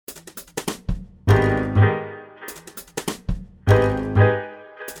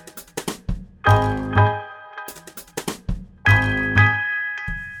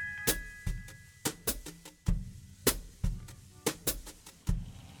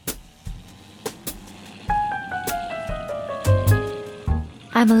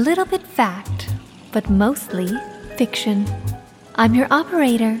I'm a little bit fact, but mostly fiction. I'm your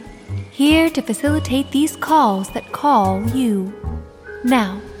operator, here to facilitate these calls that call you.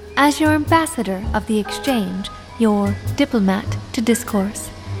 Now, as your ambassador of the exchange, your diplomat to discourse,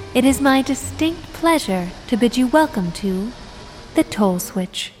 it is my distinct pleasure to bid you welcome to the Toll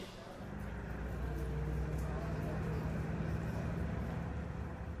Switch.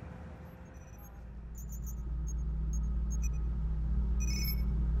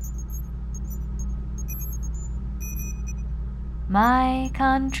 My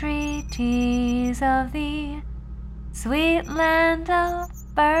country, 'tis of thee, sweet land of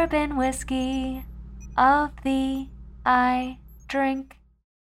bourbon whiskey, of thee I drink.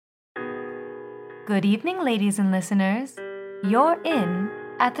 Good evening, ladies and listeners. You're in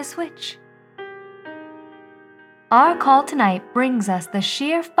at the Switch. Our call tonight brings us the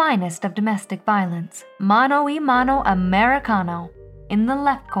sheer finest of domestic violence, mano y mano Americano. In the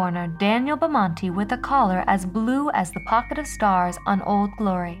left corner, Daniel Bamonte with a collar as blue as the pocket of stars on Old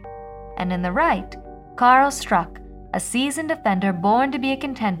Glory. And in the right, Carl Struck, a seasoned offender born to be a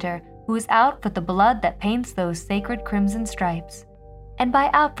contender who is out for the blood that paints those sacred crimson stripes. And by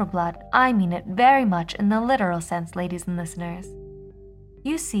out for blood, I mean it very much in the literal sense, ladies and listeners.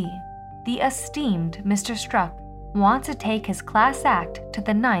 You see, the esteemed Mr. Struck wants to take his class act to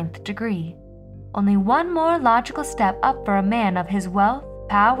the 9th degree. Only one more logical step up for a man of his wealth,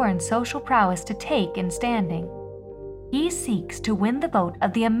 power, and social prowess to take in standing. He seeks to win the vote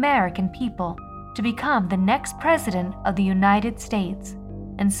of the American people to become the next president of the United States,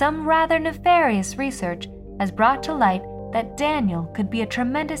 and some rather nefarious research has brought to light that Daniel could be a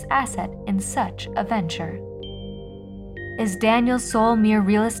tremendous asset in such a venture. Is Daniel's soul mere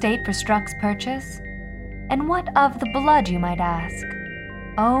real estate for Struck's purchase? And what of the blood, you might ask?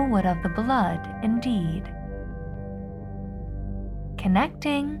 Oh, what of the blood, indeed.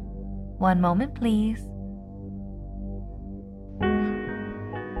 Connecting. One moment, please.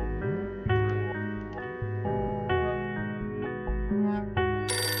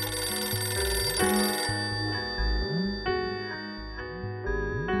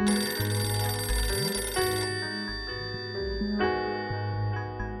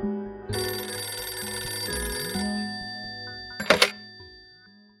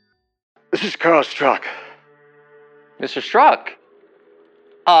 This is Carl Struck. Mr. Struck?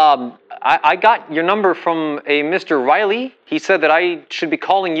 I got your number from a Mr. Riley. He said that I should be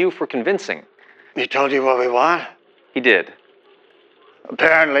calling you for convincing. He told you what we want? He did.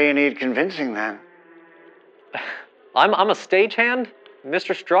 Apparently you need convincing then. I'm a stagehand,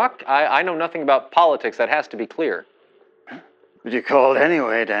 Mr. Struck. I know nothing about politics, that has to be clear. But you called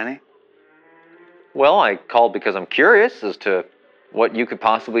anyway, Danny. Well, I called because I'm curious as to what you could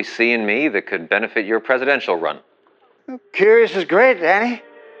possibly see in me that could benefit your presidential run. Well, curious is great, Danny.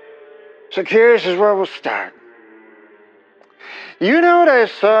 So curious is where we'll start. You know what I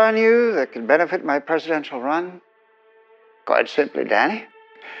saw in you that could benefit my presidential run? Quite simply, Danny,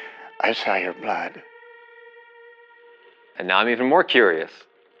 I saw your blood. And now I'm even more curious.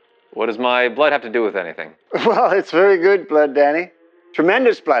 What does my blood have to do with anything? Well, it's very good blood, Danny.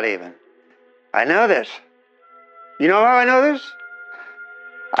 Tremendous blood, even. I know this. You know how I know this?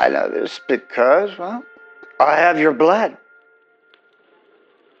 I know this because, well, I have your blood.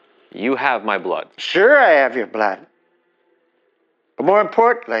 You have my blood. Sure, I have your blood. But more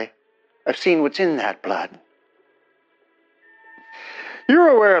importantly, I've seen what's in that blood. You're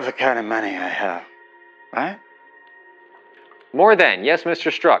aware of the kind of money I have, right? More than, yes,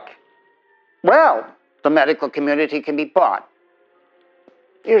 Mr. Struck. Well, the medical community can be bought.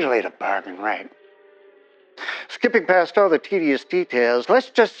 Usually at a bargain rate. Skipping past all the tedious details, let's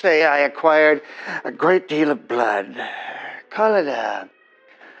just say I acquired a great deal of blood. Call it a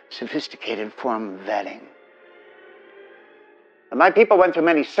sophisticated form of vetting. And my people went through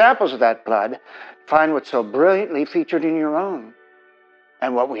many samples of that blood to find what's so brilliantly featured in your own,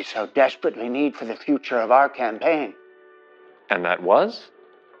 and what we so desperately need for the future of our campaign. And that was?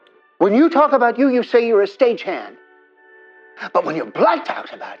 When you talk about you, you say you're a stagehand. But when your blood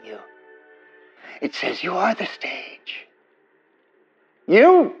talks about you, it says you are the stage.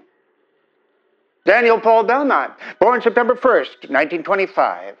 You, Daniel Paul Belmont, born September 1st,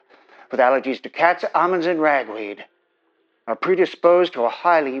 1925, with allergies to cats, almonds, and ragweed, are predisposed to a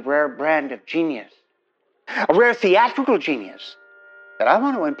highly rare brand of genius, a rare theatrical genius that I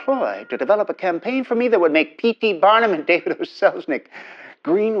want to employ to develop a campaign for me that would make P.T. Barnum and David O. Selznick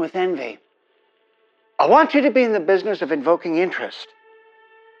green with envy. I want you to be in the business of invoking interest,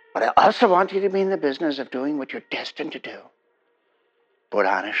 but I also want you to be in the business of doing what you're destined to do. Put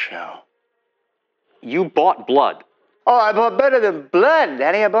on a show. You bought blood. Oh, I bought better than blood,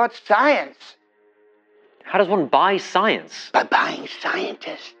 Danny. I bought science. How does one buy science? By buying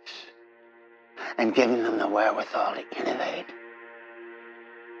scientists and giving them the wherewithal to innovate.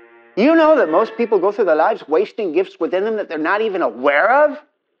 You know that most people go through their lives wasting gifts within them that they're not even aware of?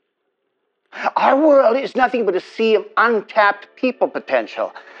 Our world is nothing but a sea of untapped people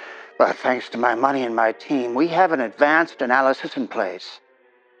potential. But thanks to my money and my team, we have an advanced analysis in place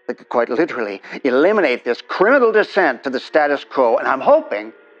that could quite literally eliminate this criminal descent to the status quo. And I'm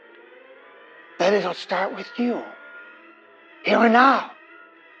hoping that it'll start with you, here and now,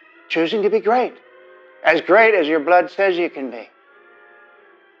 choosing to be great as your blood says you can be.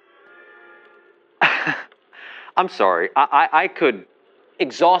 I'm sorry. I could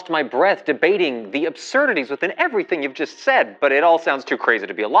exhaust my breath debating the absurdities within everything you've just said, but it all sounds too crazy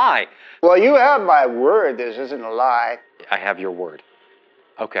to be a lie. Well, you have my word this isn't a lie. I have your word.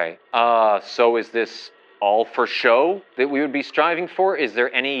 Okay. So is this all for show that we would be striving for? Is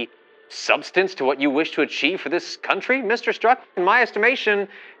there any substance to what you wish to achieve for this country, Mr. Struck? In my estimation,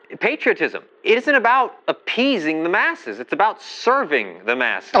 patriotism. It isn't about appeasing the masses. It's about serving the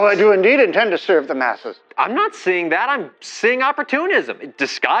masses. Oh, I do indeed intend to serve the masses. I'm not seeing that. I'm seeing opportunism.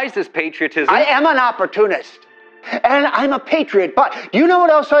 Disguised as patriotism. I am an opportunist. And I'm a patriot. But do you know what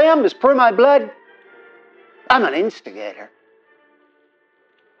else I am? As per my blood, I'm an instigator.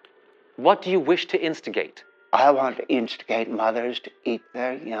 What do you wish to instigate? I want to instigate mothers to eat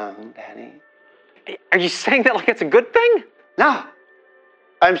their young, Danny. Are you saying that like it's a good thing? No.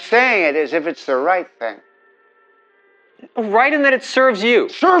 I'm saying it as if it's the right thing. Right in that it serves you.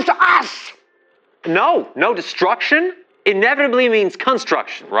 Serves us! No, destruction inevitably means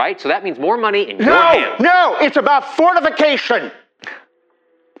construction, right? So that means more money in your hands. No, it's about fortification.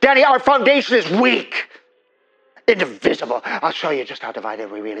 Danny, our foundation is weak. Indivisible. I'll show you just how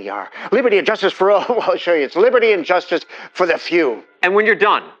divided we really are. Liberty and justice for all. Well, I'll show you. It's liberty and justice for the few. And when you're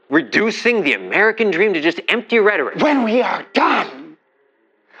done, reducing the American dream to just empty rhetoric. When we are done,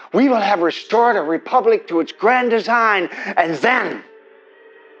 we will have restored a republic to its grand design, and then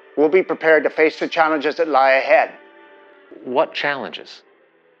we'll be prepared to face the challenges that lie ahead. What challenges?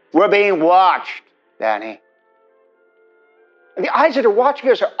 We're being watched, Danny. And the eyes that are watching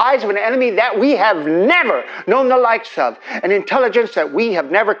us are eyes of an enemy that we have never known the likes of, an intelligence that we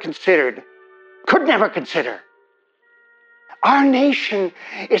have never considered, could never consider. Our nation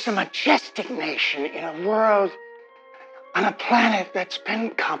is a majestic nation in a world, on a planet that's been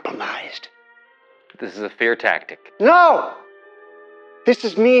compromised. This is a fear tactic. No! This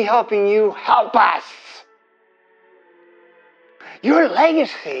is me helping you help us. Your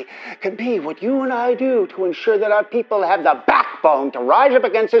legacy could be what you and I do to ensure that our people have the backbone to rise up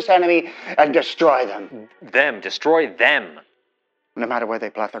against this enemy and destroy them. Destroy them. No matter where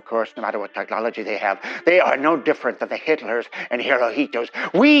they plot their course, no matter what technology they have, they are no different than the Hitlers and Hirohitos.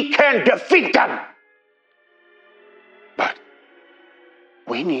 We can defeat them! But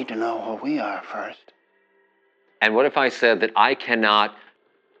we need to know who we are first. And what if I said that I cannot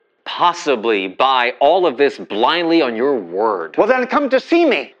possibly buy all of this blindly on your word? Well, then come to see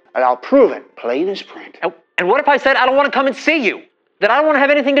me, and I'll prove it, plain as print. And what if I said I don't want to come and see you? That I don't want to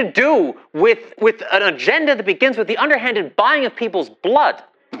have anything to do with an agenda that begins with the underhanded buying of people's blood?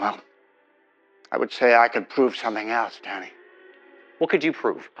 Well, I would say I could prove something else, Danny. What could you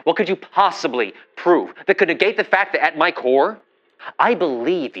prove? What could you possibly prove that could negate the fact that at my core, I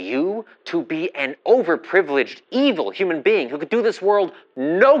believe you to be an overprivileged, evil human being who could do this world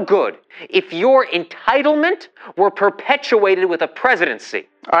no good if your entitlement were perpetuated with a presidency?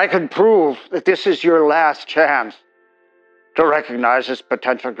 I can prove that this is your last chance to recognize this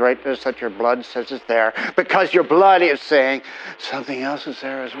potential greatness that your blood says is there, because your blood is saying something else is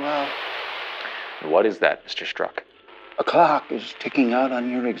there as well. What is that, Mr. Struck? A clock is ticking out on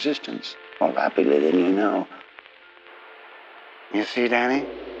your existence more rapidly than you know. You see, Danny?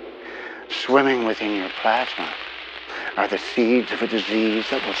 Swimming within your plasma are the seeds of a disease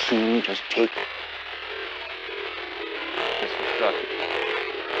that will soon just take... Mr. Struck.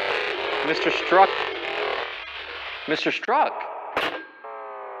 Mr. Struck. Mr. Struck.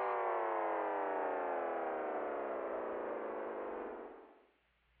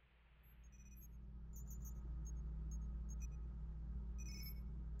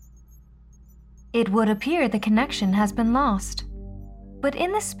 It would appear the connection has been lost. But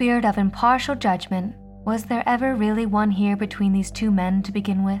in the spirit of impartial judgment, was there ever really one here between these two men to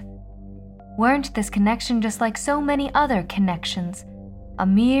begin with? Weren't this connection just like so many other connections, a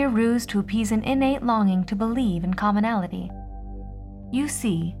mere ruse to appease an innate longing to believe in commonality? You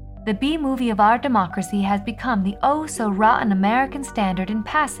see, the B-movie of our democracy has become the oh-so-rotten American standard in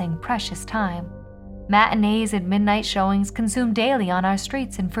passing precious time. Matinees and midnight showings consumed daily on our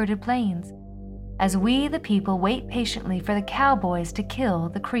streets and fruited plains, as we, the people, wait patiently for the cowboys to kill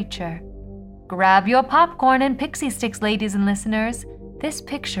the creature. Grab your popcorn and pixie sticks, ladies and listeners. This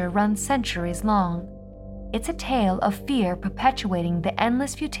picture runs centuries long. It's a tale of fear perpetuating the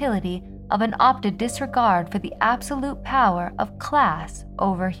endless futility of an opted disregard for the absolute power of class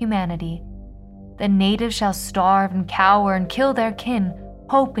over humanity. The natives shall starve and cower and kill their kin,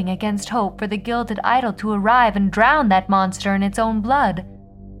 hoping against hope for the gilded idol to arrive and drown that monster in its own blood.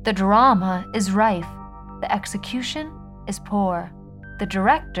 The drama is rife. The execution is poor. The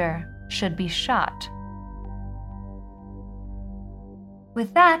director should be shot.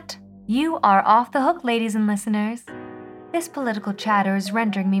 With that, you are off the hook, ladies and listeners. This political chatter is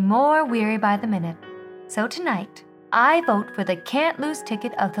rendering me more weary by the minute. So tonight, I vote for the can't-lose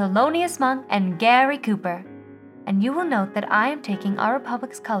ticket of Thelonious Monk and Gary Cooper. And you will note that I am taking our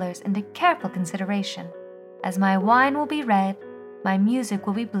republic's colors into careful consideration, as my wine will be red, my music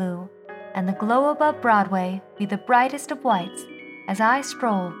will be blue, and the glow above Broadway be the brightest of whites as I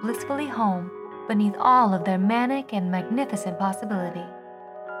stroll blissfully home beneath all of their manic and magnificent possibility.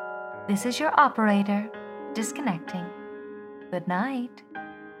 This is your operator, disconnecting. Good night.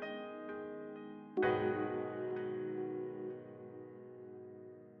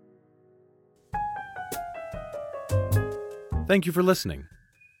 Thank you for listening.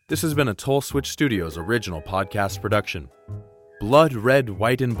 This has been a Toll Switch Studios original podcast production. Blood, Red,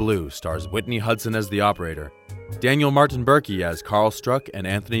 White, and Blue stars Whitney Hudson as the operator, Daniel Martin Berkey as Carl Struck, and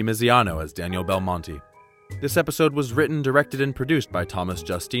Anthony Miziano as Daniel Belmonte. This episode was written, directed, and produced by Thomas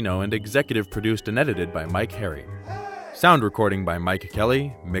Justino and executive produced and edited by Mike Harry. Sound recording by Mike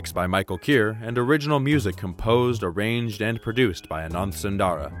Kelly, mixed by Michael Keir, and original music composed, arranged, and produced by Ananth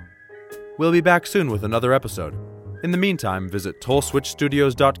Sundara. We'll be back soon with another episode. In the meantime, visit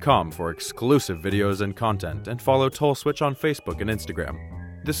TollSwitchStudios.com for exclusive videos and content, and follow Toll Switch on Facebook and Instagram.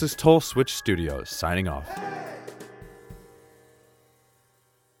 This is Toll Switch Studios, signing off.